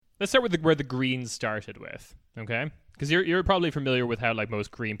let's start with where the Greens started with, okay? Because you're probably familiar with how like most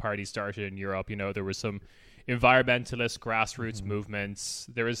Green parties started in Europe. You know, there was some environmentalist grassroots movements.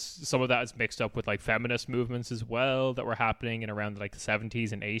 There was some of that is mixed up with like feminist movements as well that were happening in around like the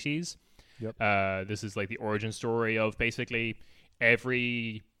 70s and 80s. Yep. This is like the origin story of basically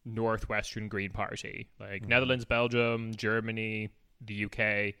every Northwestern Green Party, like Netherlands, Belgium, Germany, the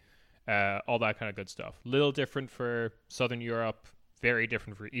UK, all that kind of good stuff. Little different for Southern Europe, very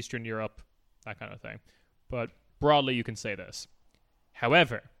different for Eastern Europe, that kind of thing. But broadly, you can say this.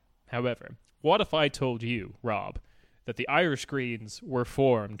 However, what if I told you, Rob, that the Irish Greens were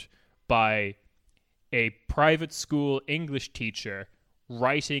formed by a private school English teacher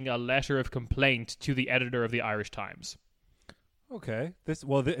writing a letter of complaint to the editor of the Irish Times? Okay.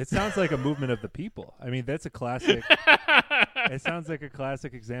 It sounds like a movement of the people. I mean, that's a classic. It sounds like a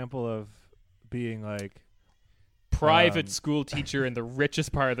classic example of being like private school teacher in the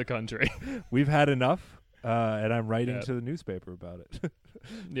richest part of the country. We've had enough, and I'm writing to the newspaper about it.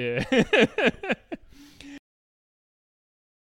 Yeah.